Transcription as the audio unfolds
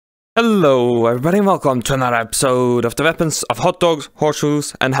Hello everybody and welcome to another episode of the Weapons of Hot Dogs,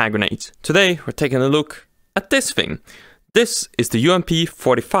 Horseshoes and Hand Grenades. Today we're taking a look at this thing. This is the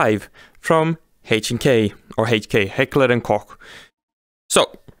UMP45 from H&K, or HK, Heckler & Koch.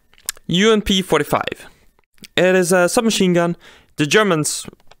 So, UMP45. It is a submachine gun. The Germans,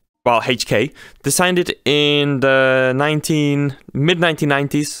 well HK, designed it in the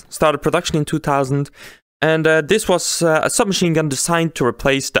mid-1990s, started production in 2000. And this was a submachine gun designed to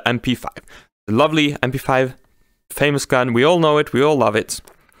replace the MP5. The lovely MP5, famous gun, we all know it, we all love it.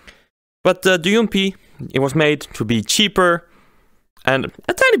 But the UMP, it was made to be cheaper and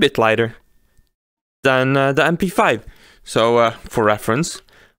a tiny bit lighter than the MP5. So for reference,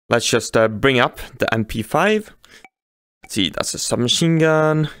 let's just bring up the MP5. Let's see, that's a submachine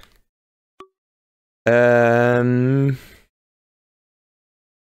gun.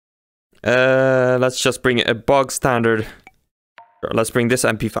 Let's just bring a bog standard. Let's bring this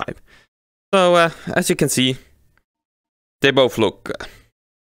MP5. So, as you can see, they both look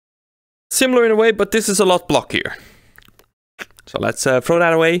similar in a way, but this is a lot blockier. So let's throw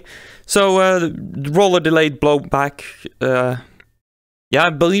that away. So, roller delayed blowback. Yeah,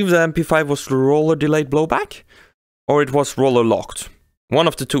 I believe the MP5 was roller delayed blowback, or it was roller locked. One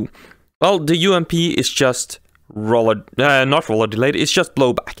of the two. Well, the UMP is just not roller delayed. It's just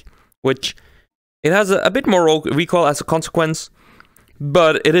blowback, which it has a bit more recoil as a consequence,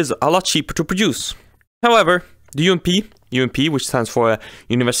 but it is a lot cheaper to produce. However, the UMP, which stands for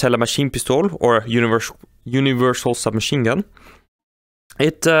Universelle Maschinenpistole, or Universal Submachine Gun,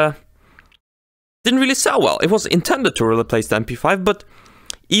 it didn't really sell well. It was intended to replace the MP5, but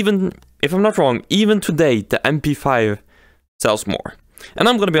even, if I'm not wrong, even today, the MP5 sells more. And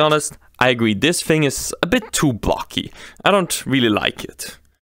I'm gonna be honest, I agree, this thing is a bit too blocky. I don't really like it.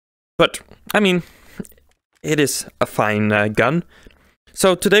 But, I mean, it is a fine gun.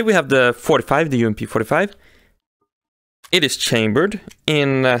 So today we have the 45, the UMP45. It is chambered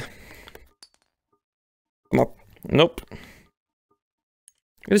in... Nope.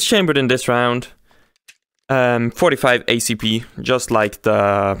 It is chambered in this round. 45 ACP, just like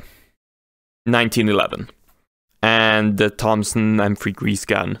the 1911. And the Thompson M3 grease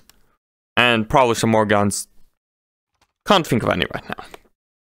gun. And probably some more guns. Can't think of any right now.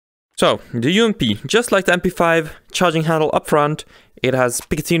 So, the UMP, just like the MP5, charging handle up front, it has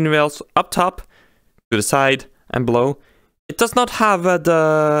Picatinny rails up top, to the side, and below. It does not have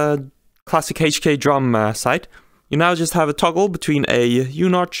the classic HK drum sight. You now just have a toggle between a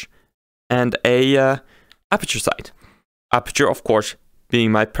U-notch and a aperture sight. Aperture, of course,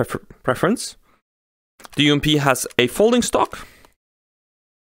 being my preference. The UMP has a folding stock.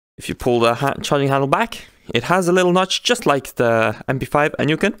 If you pull the charging handle back, it has a little notch just like the MP5, and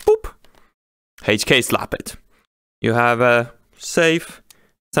you can, boop, HK slap it. You have a safe,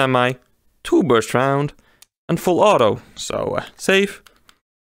 semi, 2-burst round, and full auto. So, safe,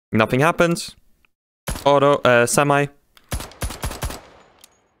 nothing happens. Auto, semi,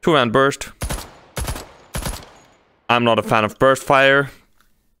 2-round burst. I'm not a fan of burst fire,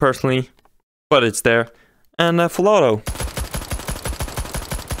 personally, but it's there. And full auto.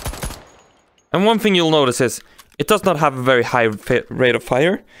 And one thing you'll notice is, it does not have a very high rate of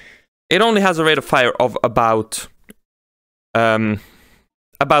fire. It only has a rate of fire of about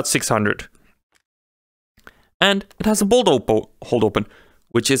 600. And it has a bolt hold open,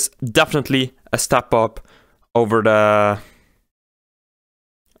 which is definitely a step up over the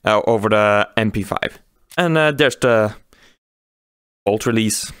MP5. And there's the bolt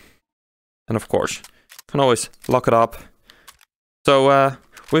release. And of course, you can always lock it up. So,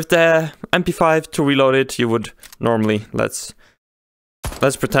 with the MP5 to reload it, you would normally, let's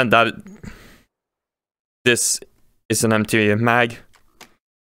pretend that this is an empty mag.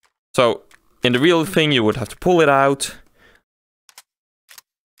 So in the real thing, you would have to pull it out,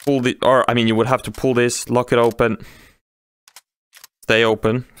 you would have to pull this, lock it open, stay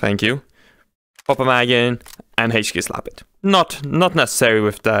open, thank you, pop a mag in, and HK slap it. Not necessary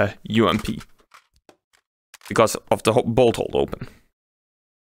with the UMP because of the bolt hold open.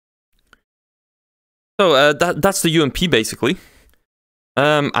 So that's the UMP basically.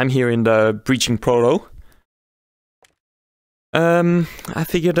 I'm here in the Breaching Proto. I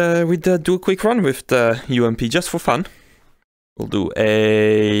figured we'd do a quick run with the UMP just for fun. We'll do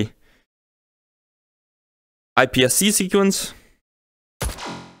a IPSC sequence.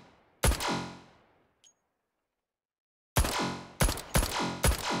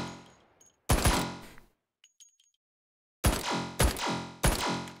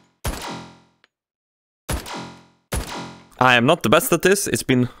 I am not the best at this, it's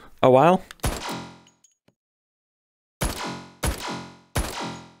been a while.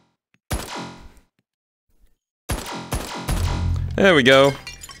 There we go.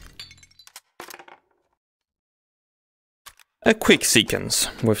 A quick sequence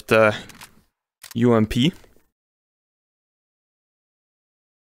with the UMP.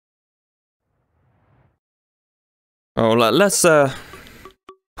 Oh, let's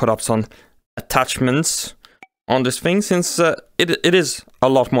put up some attachments on this thing, since it is a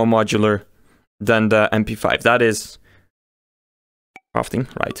lot more modular than the MP5. That is crafting,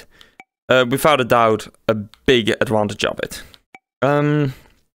 right? Without a doubt, a big advantage of it. Let's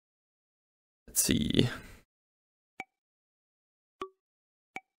see.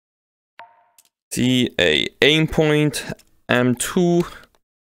 A aim point, M2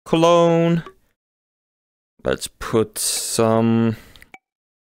 cologne. Let's put some.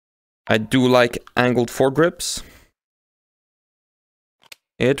 I do like angled foregrips.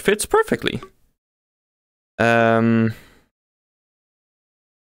 It fits perfectly. Nah,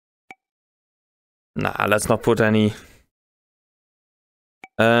 let's not put any.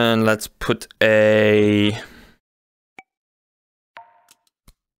 And let's put a.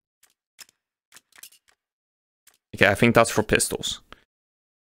 Okay, I think that's for pistols.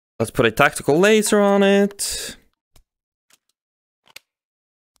 Let's put a tactical laser on it.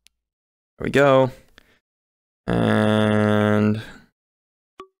 There we go. And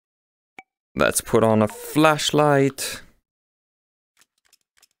let's put on a flashlight.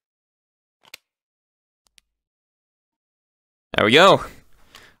 There we go.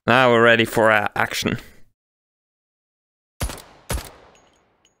 Now we're ready for action.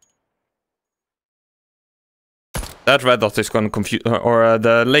 That red dot is going to confuse, or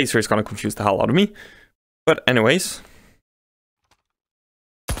the laser is going to confuse the hell out of me. But anyways.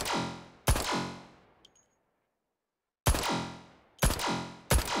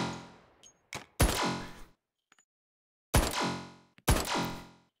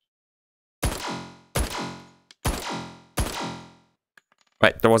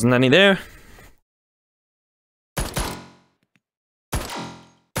 Right, there wasn't any there.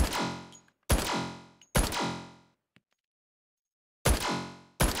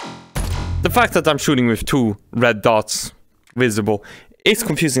 The fact that I'm shooting with 2 red dots visible is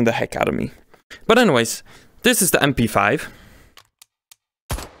confusing the heck out of me. But anyways, this is the MP5.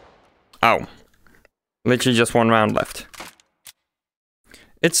 Ow. Literally just 1 round left.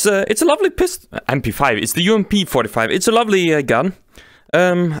 It's a lovely pistol. MP5, it's the UMP45. It's a lovely gun.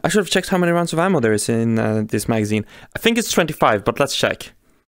 I should have checked how many rounds of ammo there is in this magazine. I think it's 25, but let's check.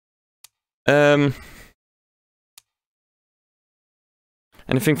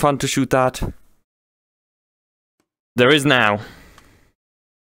 Anything fun to shoot at? There is now.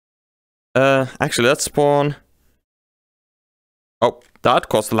 Actually, let's spawn. Oh, that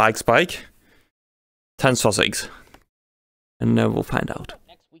caused a lag spike. 10 sausages. And we'll find out.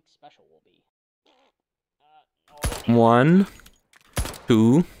 Next week's special will be 1,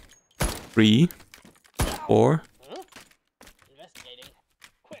 2, 3, 4. investigating.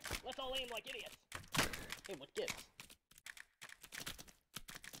 Quick, let's all aim like idiots. Hey, what gives?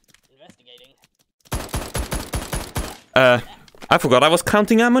 Investigating. I forgot I was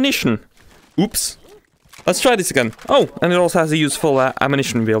counting ammunition. Oops. Let's try this again. Oh, and it also has a useful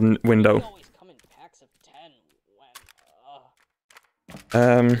ammunition window. We always come in packs of 10 when,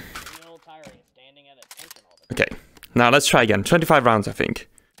 Um. real tiring standing at attention all the time. Okay. Now let's try again. 25 rounds, I think.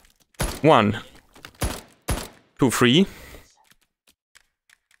 1, 2, 3,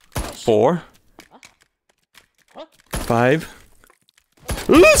 4, 5,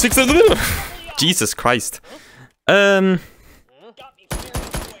 6, 7. Jesus Christ. Got me fair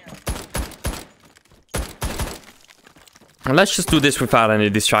and square. Let's just do this without any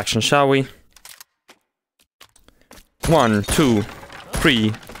distraction, shall we? 1, 2,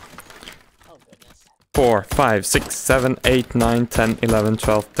 3, Oh goodness. 4, 5, 6, 7, 8, 9, 10, 11,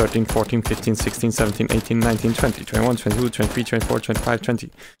 12, 13, 14, 15, 16, 17, 18, 19, 20, 21, 22, 23, 24, 25,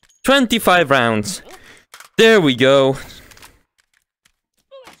 20. 25 rounds. There we go.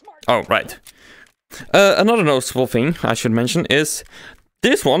 Oh, right. Another noticeable thing I should mention is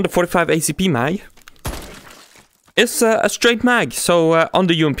this one, the 45 ACP mag, is a straight mag. So on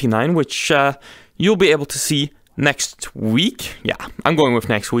the UMP9, which you'll be able to see next week. Yeah, I'm going with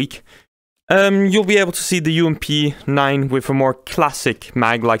next week. You'll be able to see the UMP9 with a more classic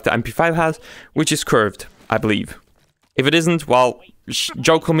mag like the MP5 has, which is curved, I believe. If it isn't, well,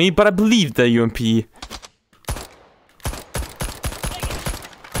 joke on me, but I believe the UMP...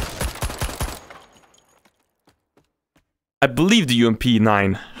 I believe the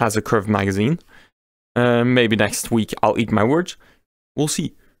UMP9 has a curved magazine. Maybe next week I'll eat my words. We'll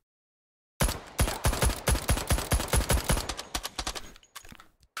see.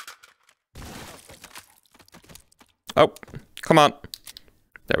 Oh, Come on.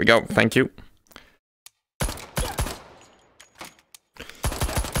 There we go. Thank you.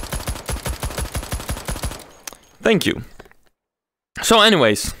 Thank you. So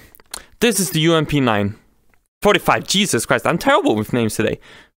anyways, this is the UMP45. Jesus Christ, I'm terrible with names today.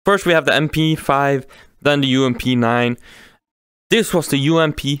 First we have the MP5, then the UMP9. This was the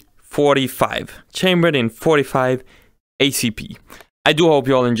UMP45, chambered in 45 ACP. I do hope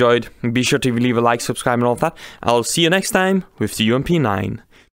you all enjoyed. Be sure to leave a like, subscribe and all that. I'll see you next time with the UMP9.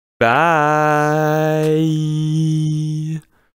 Bye!